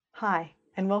Hi,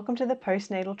 and welcome to the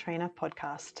Postnatal Trainer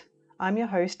podcast. I'm your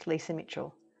host, Lisa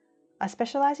Mitchell. I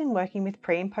specialise in working with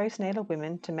pre and postnatal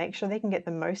women to make sure they can get the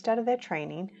most out of their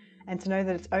training and to know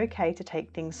that it's okay to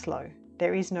take things slow.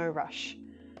 There is no rush.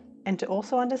 And to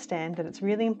also understand that it's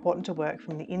really important to work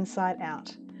from the inside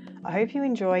out. I hope you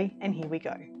enjoy, and here we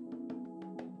go.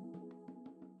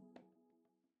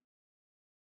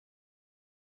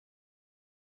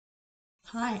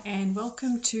 Hi, and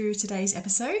welcome to today's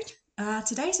episode.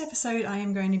 Today's episode, I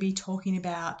am going to be talking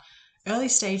about early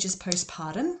stages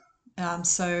postpartum.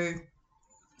 So,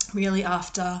 really,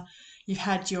 after you've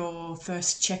had your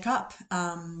first checkup,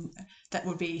 that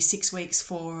would be 6 weeks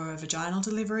for a vaginal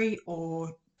delivery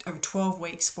or over 12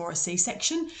 weeks for a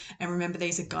C-section. And remember,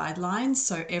 these are guidelines,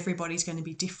 so everybody's going to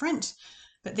be different.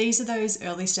 But these are those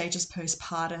early stages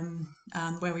postpartum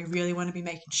where we really want to be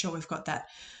making sure we've got that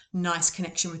nice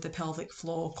connection with the pelvic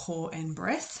floor, core, and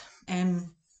breath. And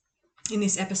in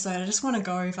this episode, I just want to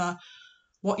go over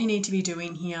what you need to be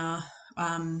doing here,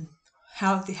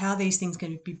 how these things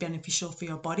can be beneficial for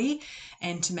your body,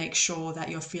 and to make sure that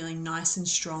you're feeling nice and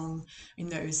strong in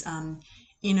those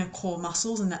inner core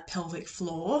muscles and that pelvic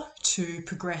floor to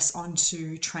progress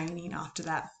onto training after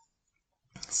that.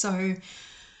 So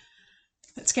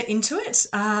let's get into it.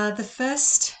 The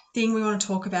first thing we want to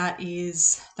talk about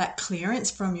is that clearance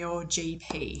from your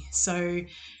GP. So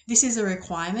this is a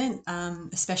requirement,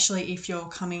 especially if you're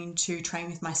coming to train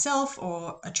with myself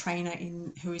or a trainer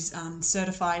who is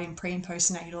certified in pre and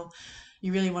postnatal.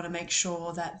 You really want to make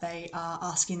sure that they are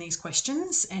asking these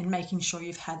questions and making sure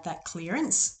you've had that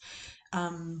clearance.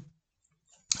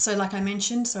 So like I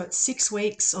mentioned, so it's 6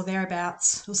 weeks or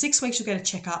thereabouts, or 6 weeks you'll get a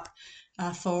checkup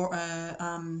for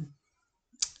a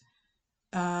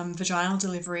vaginal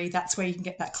delivery. That's where you can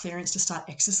get that clearance to start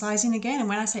exercising again. And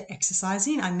when I say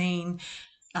exercising, I mean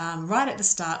right at the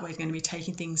start, we're going to be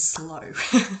taking things slow.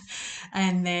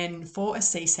 And then for a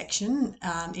C-section,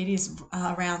 it is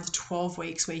around 12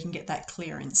 weeks where you can get that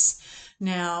clearance.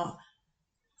 Now,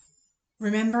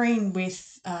 remembering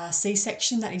with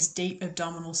C-section, that is deep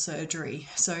abdominal surgery.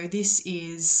 So this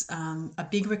is a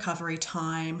big recovery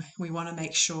time. We want to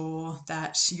make sure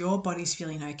that your body's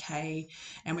feeling okay,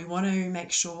 and we want to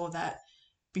make sure that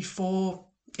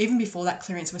even before that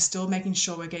clearance, we're still making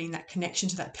sure we're getting that connection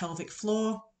to that pelvic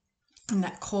floor and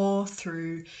that core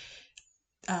through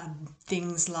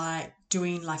things like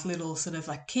doing like little sort of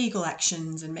like Kegel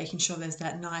actions and making sure there's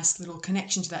that nice little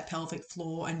connection to that pelvic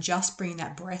floor, and just bring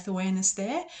that breath awareness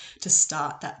there to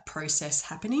start that process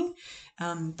happening.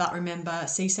 But remember,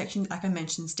 C-section, like I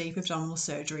mentioned, is deep abdominal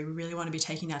surgery. We really want to be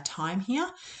taking our time here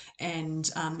and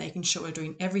making sure we're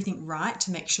doing everything right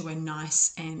to make sure we're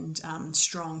nice and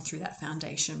strong through that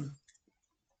foundation.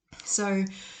 So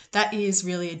that is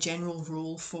really a general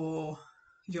rule for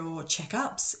your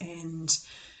checkups. And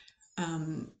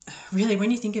really, when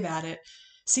you think about it,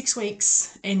 6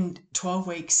 weeks and 12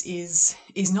 weeks is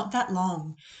not that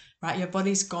long, right? Your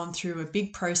body's gone through a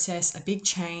big process, a big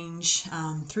change,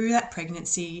 through that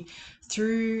pregnancy,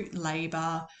 through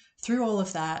labor, through all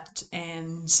of that.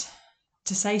 And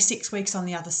to say 6 weeks on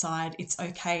the other side, it's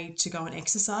okay to go and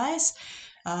exercise.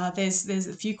 There's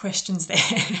a few questions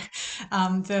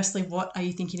there. Firstly, what are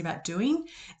you thinking about doing?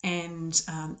 And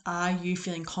are you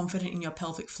feeling confident in your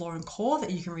pelvic floor and core that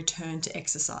you can return to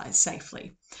exercise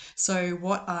safely? So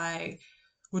what I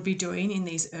would be doing in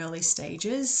these early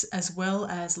stages, as well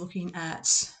as looking at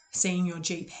seeing your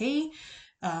GP,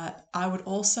 I would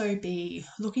also be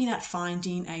looking at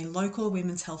finding a local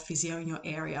women's health physio in your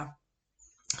area.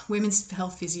 Women's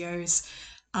health physios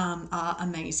are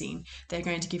amazing. They're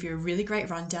going to give you a really great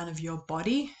rundown of your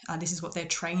body. This is what they're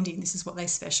trained in. This is what they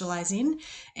specialize in.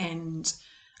 And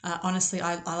honestly,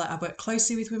 I work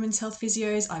closely with women's health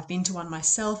physios. I've been to one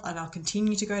myself, and I'll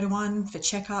continue to go to one for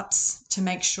checkups to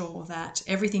make sure that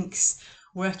everything's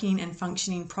working and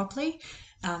functioning properly.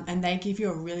 And they give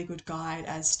you a really good guide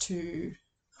as to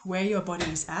where your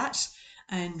body is at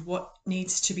and what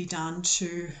needs to be done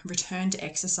to return to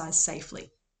exercise safely.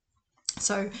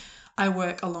 So I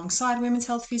work alongside women's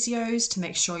health physios to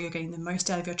make sure you're getting the most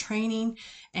out of your training.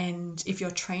 And if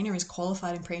your trainer is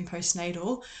qualified in pre and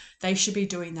postnatal, they should be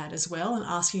doing that as well and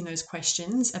asking those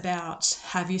questions about,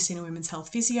 have you seen a women's health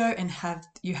physio and have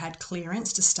you had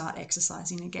clearance to start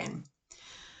exercising again?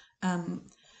 And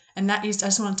that is, I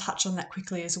just want to touch on that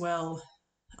quickly as well.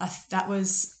 That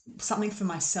was something for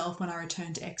myself when I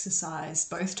returned to exercise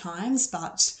both times,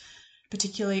 but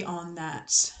particularly on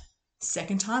that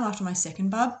second time after my second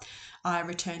bub, I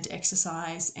returned to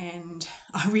exercise, and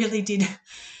I really did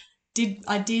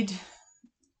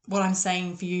what I'm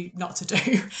saying for you not to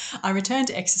do. I returned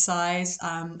to exercise,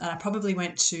 and I probably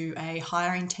went to a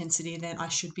higher intensity than I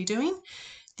should be doing,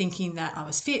 thinking that I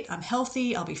was fit, I'm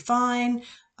healthy, I'll be fine.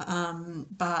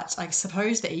 But I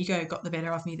suppose the ego got the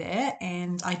better of me there,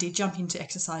 and I did jump into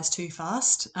exercise too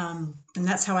fast. And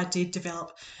that's how I did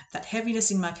develop that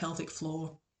heaviness in my pelvic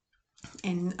floor.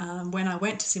 And when I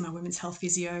went to see my women's health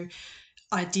physio,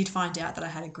 I did find out that I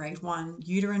had a grade 1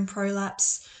 uterine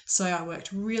prolapse. So I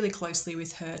worked really closely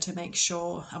with her to make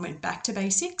sure I went back to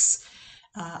basics.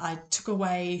 I took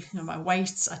away my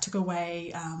weights, I took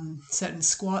away certain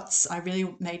squats. I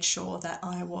really made sure that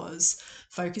I was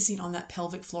focusing on that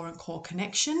pelvic floor and core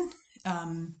connection.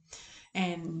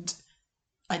 And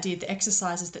I did the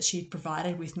exercises that she'd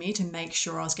provided with me to make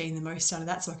sure I was getting the most out of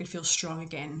that so I could feel strong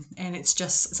again. And it's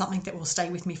just something that will stay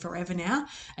with me forever now,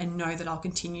 and know that I'll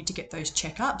continue to get those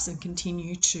checkups and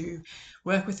continue to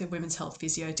work with a women's health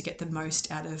physio to get the most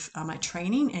out of my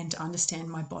training and to understand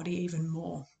my body even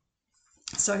more.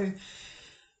 So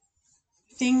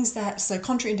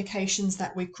contraindications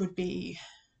that we could be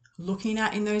looking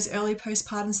at in those early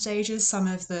postpartum stages. Some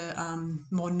of the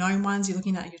more known ones, you're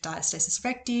looking at your diastasis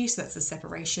recti, so that's the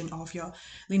separation of your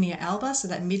linea alba, so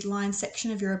that midline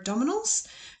section of your abdominals,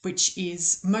 which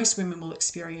is most women will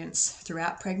experience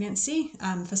throughout pregnancy.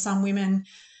 For some women,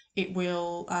 it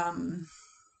will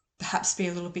perhaps be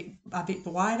a bit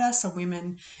wider. Some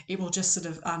women, it will just sort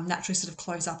of naturally sort of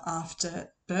close up after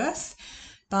birth.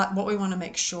 But what we want to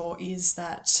make sure is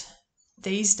that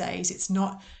these days it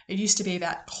used to be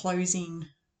about closing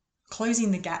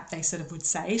the gap, they sort of would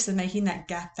say, so making that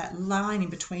gap, that line in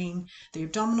between the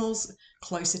abdominals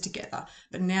closer together.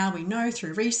 But now we know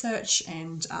through research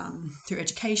and through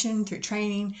education, through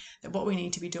training, that what we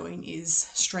need to be doing is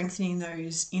strengthening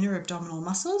those inner abdominal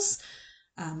muscles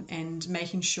and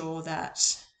making sure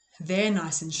that they're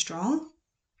nice and strong.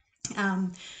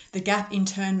 The gap in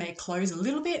turn may close a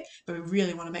little bit, but we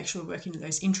really want to make sure we're working with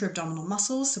those intra-abdominal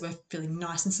muscles so we're feeling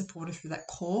nice and supported through that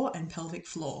core and pelvic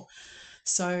floor.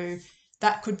 So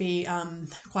that could be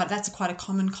quite a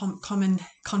common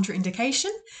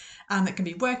contraindication that can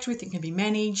be worked with, it can be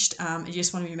managed. You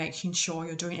just want to be making sure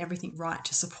you're doing everything right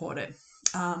to support it.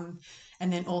 And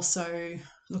then also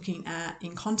looking at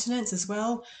incontinence as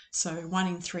well. So 1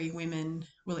 in 3 women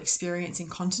will experience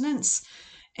incontinence,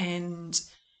 and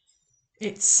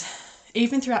it's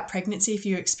even throughout pregnancy, if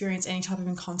you experience any type of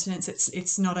incontinence,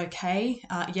 it's not okay.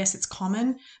 Yes, it's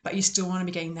common, but you still want to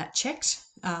be getting that checked.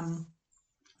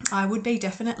 I would be,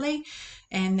 definitely.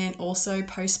 And then also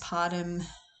postpartum,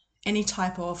 any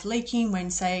type of leaking,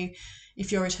 when, say,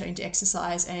 if you're returning to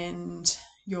exercise and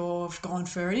you've gone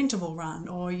for an interval run,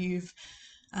 or you're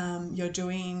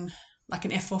doing like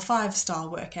an F45 style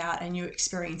workout and you're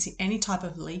experiencing any type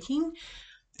of leaking,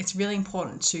 it's really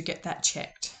important to get that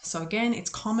checked. So again, it's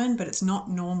common, but it's not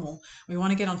normal. We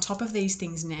want to get on top of these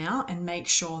things now and make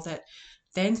sure that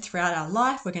then throughout our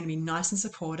life, we're going to be nice and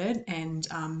supported and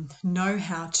know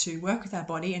how to work with our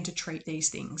body and to treat these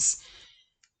things.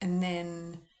 And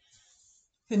then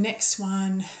the next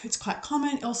one, it's quite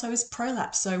common also, is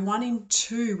prolapse. So 1 in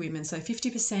 2 women, so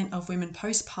 50% of women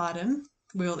postpartum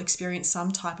will experience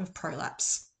some type of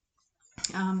prolapse.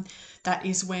 That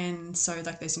is when, so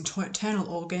like those internal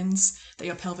organs that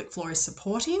your pelvic floor is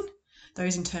supporting,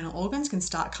 those internal organs can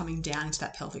start coming down into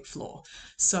that pelvic floor.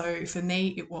 So for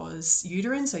me, it was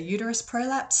uterine, so uterus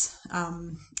prolapse.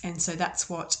 And so that's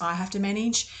what I have to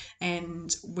manage.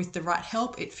 And with the right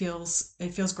help, it feels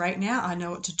great now. I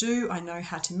know what to do. I know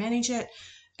how to manage it.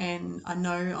 And I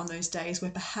know on those days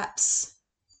where perhaps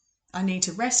I need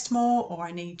to rest more or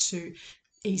I need to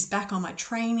ease back on my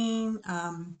training,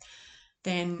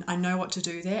 then I know what to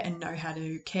do there and know how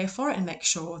to care for it and make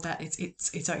sure that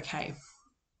it's okay.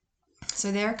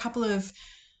 So there are a couple of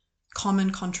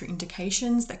common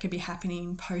contraindications that could be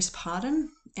happening postpartum,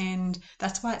 and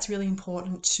that's why it's really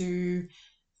important to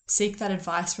seek that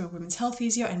advice from a women's health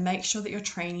physio and make sure that you're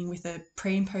training with a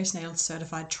pre and postnatal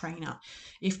certified trainer.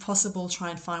 If possible,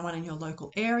 try and find one in your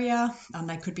local area.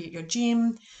 They could be at your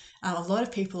gym. A lot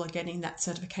of people are getting that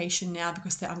certification now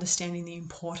because they're understanding the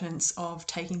importance of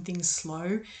taking things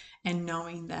slow and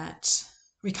knowing that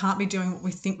we can't be doing what we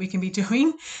think we can be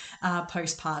doing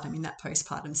postpartum, in that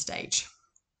postpartum stage.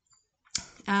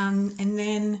 And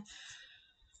then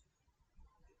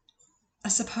I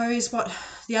suppose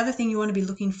the other thing you want to be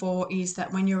looking for is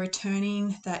that when you're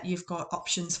returning, that you've got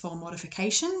options for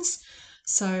modifications.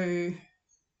 So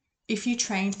if you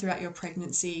trained throughout your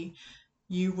pregnancy,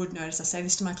 you would notice, I say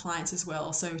this to my clients as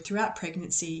well, so throughout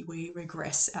pregnancy, we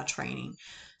regress our training.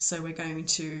 So we're going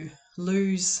to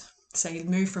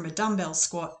move from a dumbbell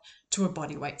squat to a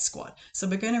bodyweight squat. So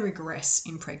we're going to regress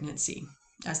in pregnancy.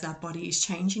 as that body is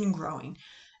changing and growing.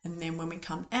 And then when we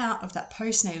come out of that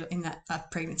postnatal, in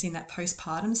that pregnancy, in that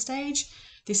postpartum stage,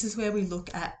 this is where we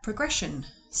look at progression.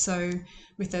 So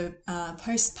with a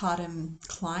postpartum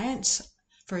client,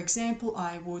 for example,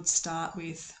 I would start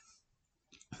with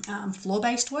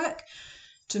floor-based work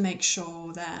to make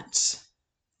sure that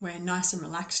we're nice and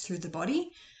relaxed through the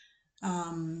body.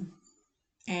 And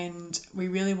we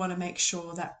really want to make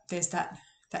sure that there's that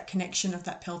connection of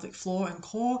that pelvic floor and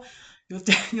core.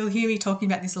 You'll hear me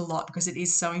talking about this a lot because it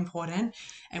is so important.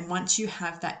 And once you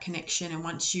have that connection and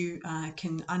once you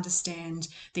can understand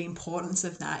the importance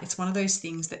of that, it's one of those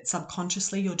things that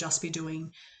subconsciously you'll just be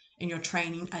doing in your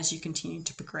training as you continue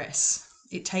to progress.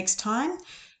 It takes time,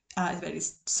 but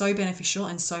it's so beneficial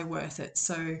and so worth it.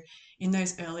 So in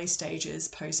those early stages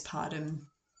postpartum,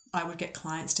 I would get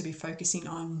clients to be focusing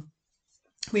on,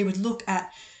 we would look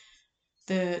at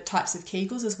the types of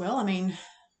Kegels as well. I mean,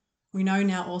 we know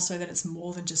now also that it's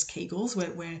more than just Kegels.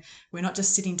 We're not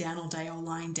just sitting down all day or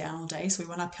lying down all day. So we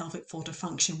want our pelvic floor to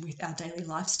function with our daily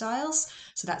lifestyles.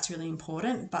 So that's really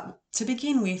important. But to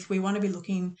begin with, we want to be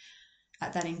looking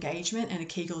at that engagement, and a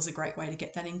Kegel is a great way to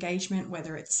get that engagement,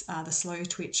 whether it's the slow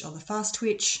twitch or the fast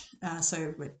twitch.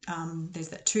 So there's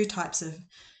that two types of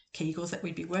Kegels that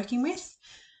we'd be working with,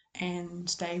 and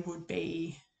they would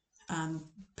be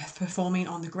performing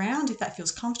on the ground if that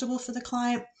feels comfortable for the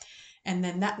client. And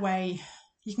then that way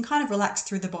you can kind of relax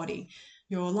through the body.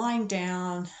 You're lying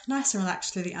down, nice and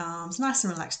relaxed through the arms, nice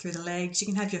and relaxed through the legs. You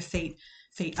can have your feet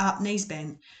up, knees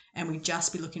bent, and we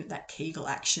just be looking at that Kegel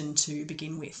action to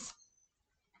begin with.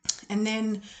 And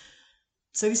then,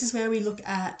 so this is where we look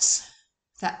at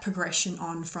that progression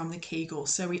on from the Kegel.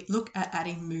 So we look at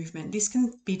adding movement. This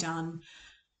can be done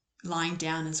lying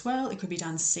down as well. It could be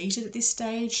done seated at this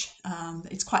stage.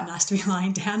 It's quite nice to be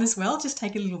lying down as well, just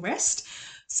take a little rest.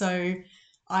 So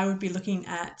I would be looking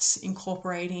at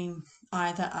incorporating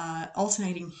either an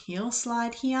alternating heel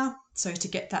slide here, so to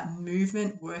get that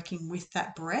movement working with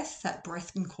that breath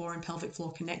and core and pelvic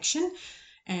floor connection,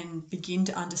 and begin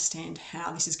to understand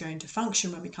how this is going to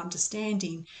function when we come to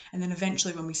standing, and then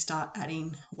eventually when we start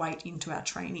adding weight into our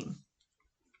training.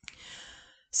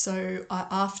 So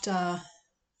after,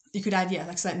 you could add,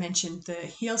 like I mentioned, the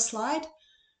heel slide,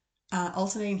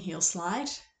 alternating heel slide,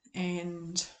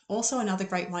 and also another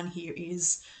great one here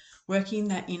is working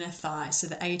that inner thigh. So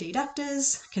the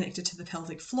adductors connected to the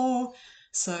pelvic floor.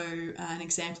 So an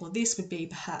example of this would be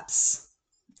perhaps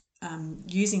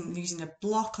using a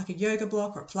block, like a yoga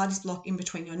block or a Pilates block, in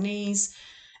between your knees.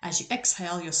 As you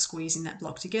exhale, you're squeezing that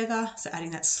block together, so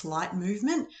adding that slight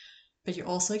movement, but you're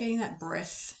also getting that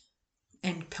breath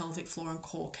and pelvic floor and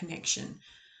core connection.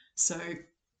 So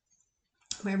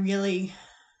we're really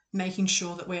making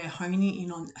sure that we're honing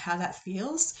in on how that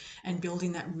feels and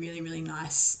building that really, really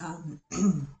nice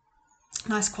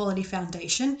nice quality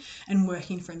foundation and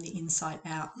working from the inside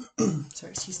out.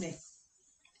 Sorry, excuse me.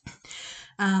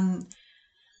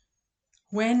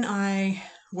 When I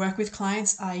work with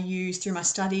clients, I use, through my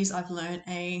studies, I've learned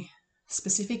a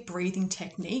specific breathing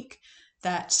technique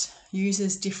that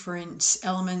uses different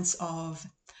elements of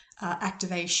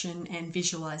activation and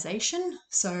visualization.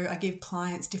 So I give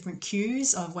clients different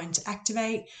cues of when to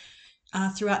activate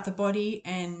throughout the body,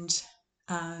 and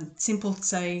simple,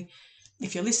 say,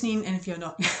 if you're listening, and if you're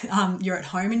not, you're at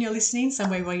home and you're listening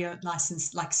somewhere where you're nice and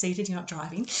like seated, you're not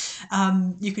driving,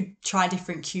 you could try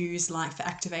different cues, like for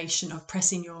activation of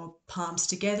pressing your palms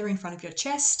together in front of your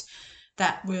chest.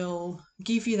 That will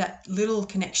give you that little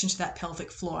connection to that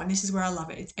pelvic floor. And this is where I love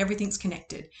it. Everything's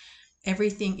connected.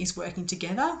 Everything is working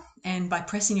together. And by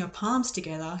pressing your palms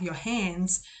together, your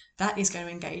hands, that is going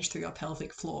to engage through your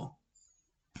pelvic floor.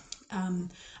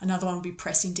 Another one would be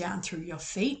pressing down through your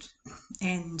feet.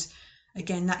 And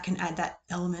again, that can add that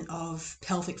element of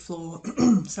pelvic floor,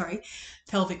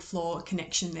 pelvic floor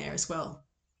connection there as well.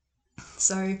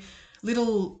 So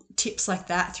little tips like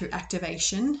that through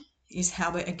activation is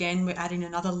how we're adding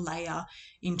another layer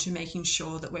into making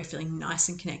sure that we're feeling nice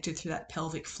and connected through that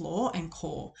pelvic floor and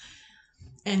core.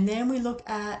 And then we look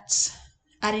at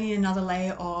adding in another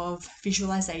layer of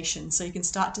visualization. So you can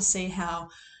start to see how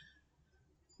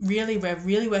we're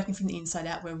really working from the inside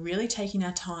out. We're really taking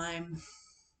our time.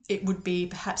 It would be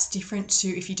perhaps different to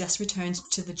if you just returned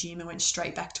to the gym and went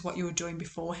straight back to what you were doing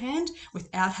beforehand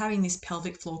without having this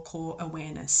pelvic floor core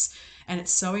awareness. And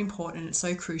it's so important, it's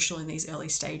so crucial in these early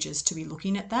stages to be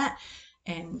looking at that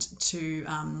and to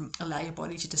allow your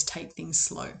body to just take things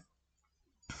slow.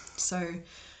 So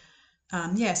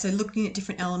so looking at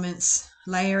different elements,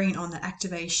 layering on the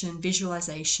activation,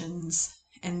 visualizations,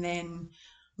 and then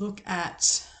look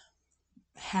at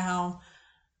how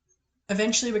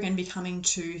eventually we're going to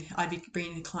be I'd be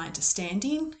bringing the client to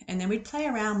standing, and then we'd play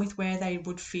around with where they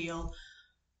would feel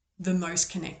the most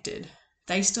connected.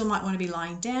 They still might want to be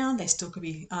lying down. They still could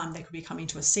be, they could be coming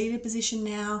to a seated position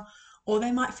now, or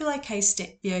they might feel okay,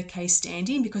 be okay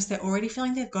standing because they're already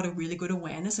feeling they've got a really good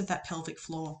awareness of that pelvic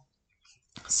floor.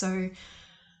 So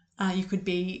you could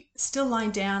be still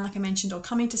lying down, like I mentioned, or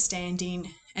coming to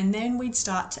standing, and then we'd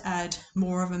start to add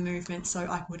more of a movement. So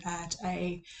I would add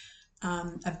a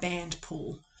band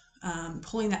pull,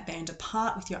 pulling that band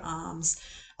apart with your arms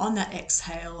on that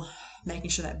exhale, making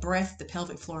sure that breath, the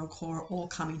pelvic floor and core are all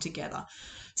coming together.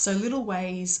 So little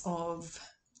ways of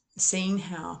seeing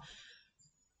how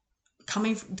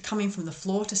coming from the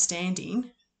floor to standing,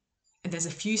 and there's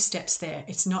a few steps there.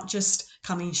 It's not just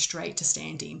coming straight to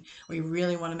standing. We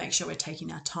really want to make sure we're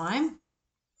taking our time,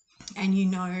 and you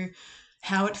know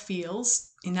how it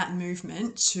feels in that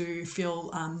movement to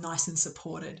feel nice and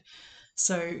supported.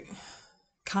 So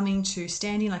coming to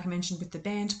standing, like I mentioned with the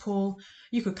band pull,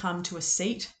 you could come to a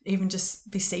seat, even just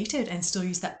be seated and still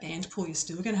use that band pull. You're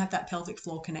still going to have that pelvic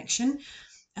floor connection,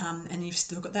 and you've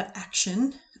still got that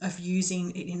action of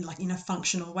using it in a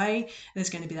functional way.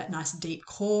 There's going to be that nice deep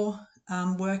core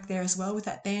work there as well with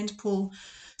that band pull.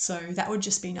 So that would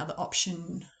just be another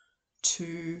option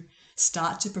to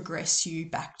start to progress you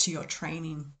back to your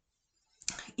training.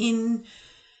 In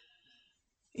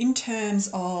terms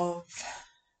of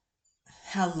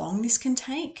how long this can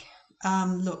take,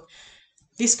 look,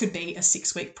 this could be a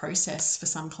 6-week process for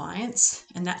some clients,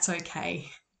 and that's okay.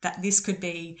 That this could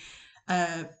be,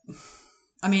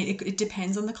 it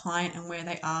depends on the client and where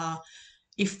they are.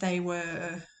 If they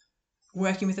were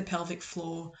working with the pelvic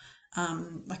floor,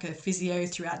 like a physio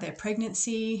throughout their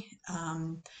pregnancy,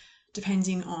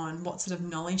 depending on what sort of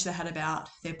knowledge they had about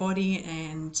their body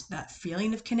and that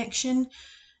feeling of connection.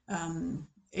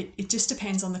 It just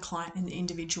depends on the client and the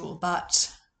individual.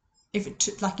 But if it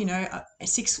took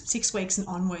 6 weeks and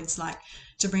onwards, like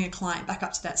to bring a client back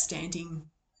up to that standing.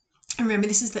 And remember,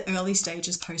 this is the early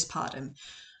stages postpartum.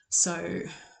 So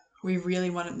we really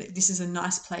want to, this is a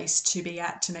nice place to be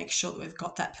at to make sure that we've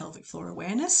got that pelvic floor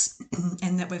awareness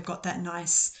and that we've got that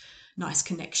nice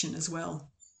connection as well.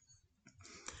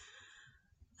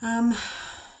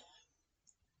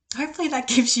 Hopefully that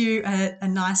gives you a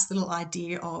nice little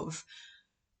idea of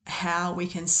how we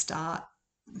can start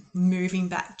moving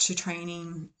back to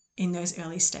training in those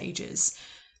early stages.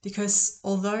 Because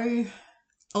although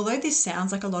this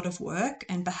sounds like a lot of work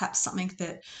and perhaps something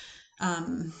that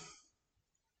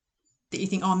that you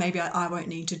think, oh, maybe I won't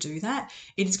need to do that,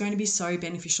 it is going to be so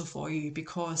beneficial for you.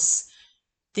 Because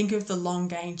think of the long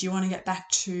game. Do you want to get back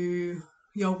to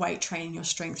your weight training, your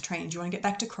strength training? Do you want to get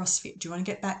back to CrossFit? Do you want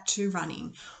to get back to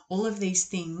running? All of these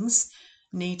things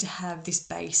need to have this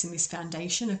base and this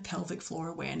foundation of pelvic floor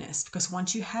awareness, because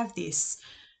once you have this,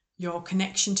 your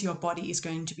connection to your body is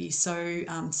going to be so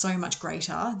much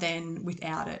greater than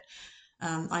without it.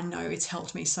 I know it's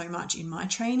helped me so much in my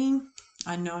training.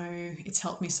 I know it's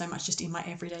helped me so much just in my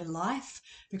everyday life,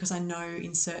 because I know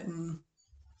in certain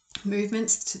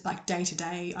movements, like day to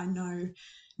day, I know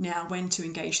now when to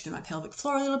engage through my pelvic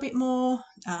floor a little bit more.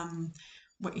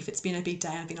 If it's been a big day,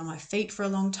 I've been on my feet for a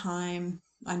long time,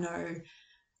 I know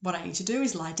what I need to do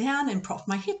is lie down and prop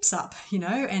my hips up,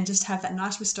 and just have that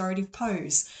nice restorative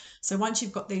pose. So once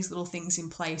you've got these little things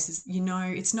in place,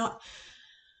 it's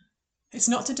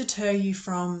not to deter you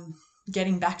from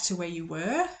getting back to where you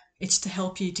were. It's to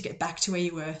help you to get back to where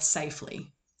you were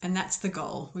safely. And that's the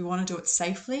goal. We want to do it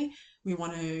safely. We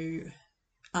want to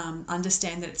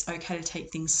understand that it's okay to take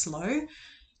things slow,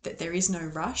 that there is no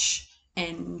rush.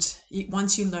 And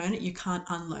once you learn it, you can't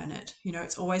unlearn it.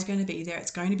 It's always going to be there.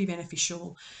 It's going to be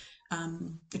beneficial.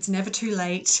 It's never too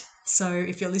late. So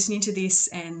if you're listening to this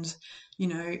and,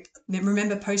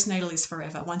 remember, postnatal is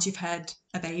forever. Once you've had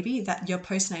a baby, that you're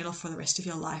postnatal for the rest of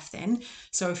your life then.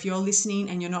 So if you're listening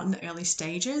and you're not in the early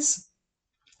stages,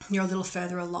 you're a little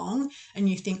further along and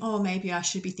you think, oh, maybe I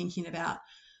should be thinking about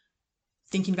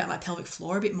my pelvic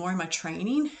floor a bit more in my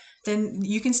training, then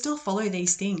you can still follow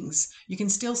these things. You can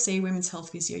still see women's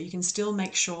health physio. You can still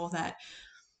make sure that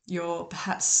you're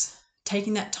perhaps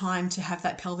taking that time to have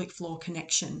that pelvic floor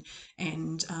connection,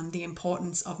 and the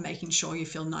importance of making sure you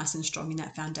feel nice and strong in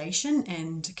that foundation,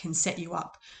 and can set you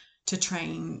up to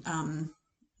train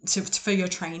for your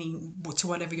training to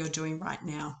whatever you're doing right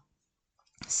now.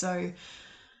 So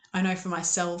I know for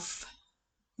myself,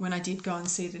 when I did go and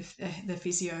see the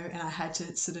physio and I had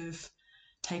to sort of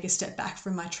take a step back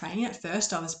from my training, at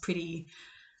first I was pretty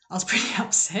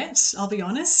upset, I'll be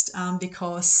honest,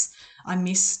 because I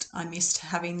missed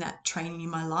having that training in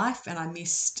my life, and I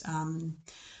missed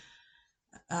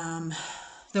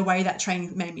the way that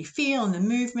training made me feel and the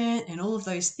movement and all of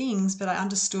those things, but I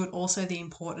understood also the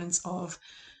importance of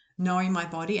knowing my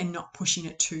body and not pushing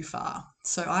it too far.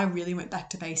 So I really went back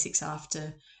to basics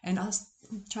after, and I was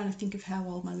trying to think of how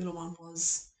old my little one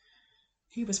was.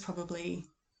 He was probably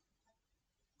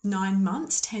 9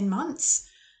 months, 10 months.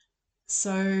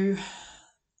 So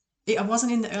I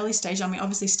wasn't in the early stage. I mean,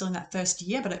 obviously still in that first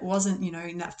year, but it wasn't,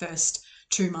 in that first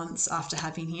 2 months after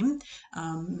having him.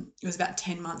 It was about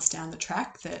 10 months down the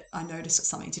track that I noticed that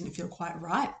something didn't feel quite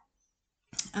right.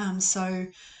 So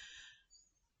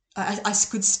I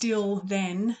could still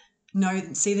then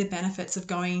see the benefits of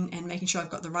going and making sure I've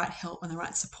got the right help and the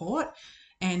right support.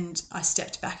 And I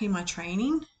stepped back in my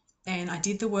training and I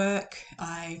did the work.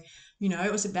 I think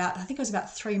it was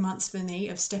about 3 months for me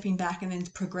of stepping back and then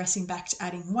progressing back to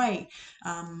adding weight,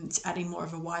 to adding more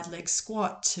of a wide leg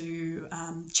squat, to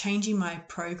changing my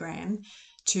program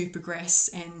to progress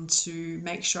and to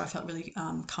make sure I felt really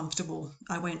comfortable.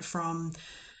 I went from,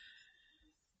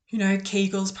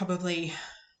 Kegels probably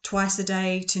twice a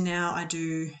day to now I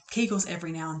do Kegels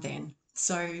every now and then.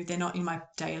 So they're not in my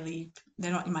daily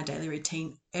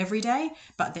routine every day,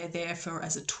 but they're there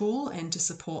as a tool and to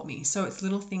support me. So it's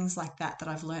little things like that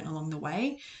I've learned along the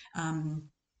way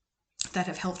that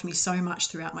have helped me so much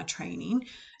throughout my training,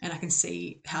 and I can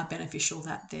see how beneficial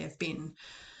that they've been.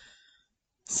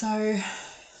 So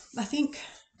I think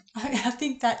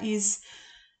that is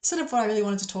sort of what I really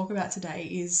wanted to talk about today,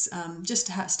 is just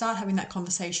to start having that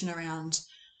conversation around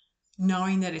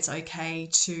knowing that it's okay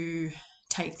to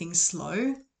take things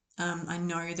slow. I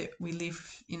know that we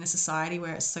live in a society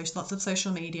where it's lots of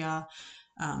social media,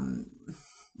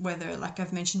 whether, like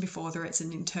I've mentioned before, whether it's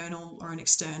an internal or an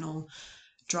external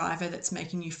driver that's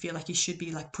making you feel like you should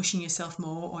be like pushing yourself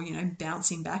more, or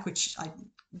bouncing back, which I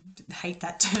hate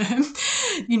that term.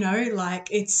 Like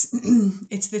it's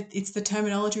the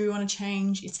terminology we want to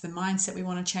change, it's the mindset we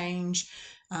want to change.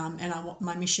 And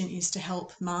my mission is to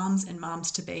help moms and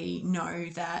moms to be know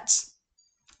that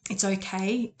it's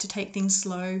okay to take things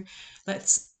slow.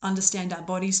 Let's understand our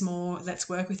bodies more. Let's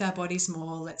work with our bodies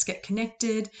more. Let's get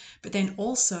connected, but then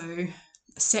also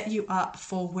set you up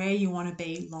for where you want to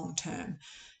be long term.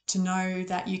 To know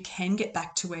that you can get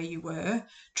back to where you were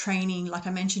training, like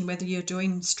I mentioned, whether you're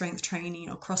doing strength training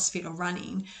or CrossFit or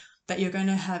running, that you're going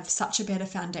to have such a better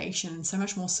foundation, so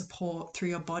much more support through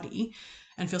your body,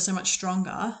 and feel so much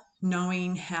stronger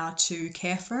knowing how to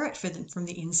care for it from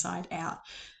the inside out.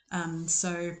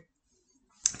 So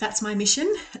that's my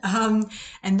mission,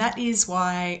 and that is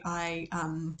why I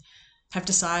have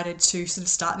decided to sort of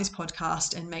start this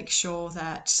podcast and make sure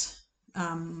that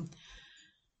I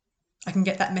can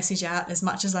get that message out as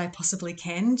much as I possibly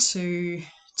can to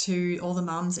all the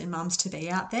mums and mums to be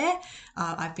out there.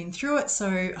 I've been through it,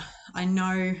 so I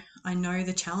know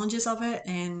the challenges of it,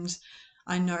 and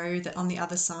I know that on the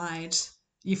other side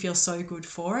you feel so good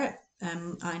for it.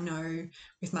 I know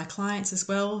with my clients as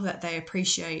well that they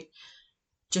appreciate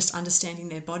just understanding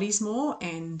their bodies more,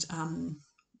 and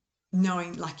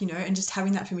knowing, and just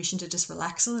having that permission to just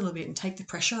relax a little bit and take the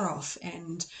pressure off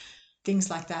and things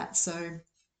like that. So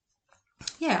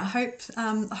yeah, I hope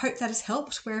that has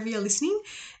helped wherever you're listening,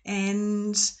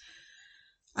 and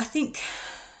I think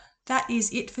that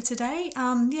is it for today.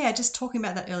 Just talking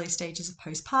about that early stages of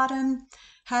postpartum,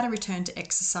 how to return to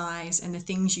exercise, and the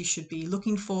things you should be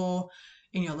looking for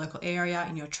in your local area,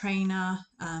 in your trainer,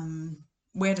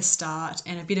 where to start,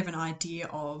 and a bit of an idea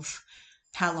of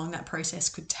how long that process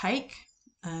could take,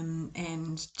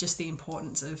 and just the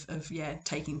importance of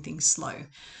taking things slow.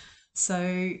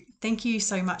 So thank you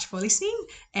so much for listening,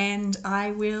 and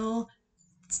I will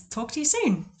talk to you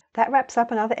soon. That wraps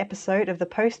up another episode of the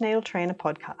Postnatal Trainer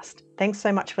podcast. Thanks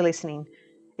so much for listening.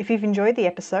 If you've enjoyed the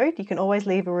episode, you can always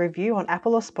leave a review on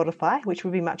Apple or Spotify, which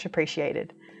would be much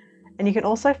appreciated. And you can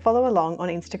also follow along on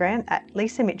Instagram at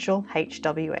Lisa Mitchell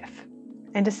HWF.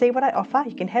 And to see what I offer,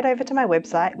 you can head over to my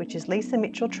website, which is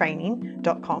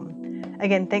lisamitchelltraining.com.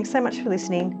 Again, thanks so much for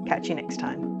listening. Catch you next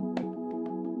time.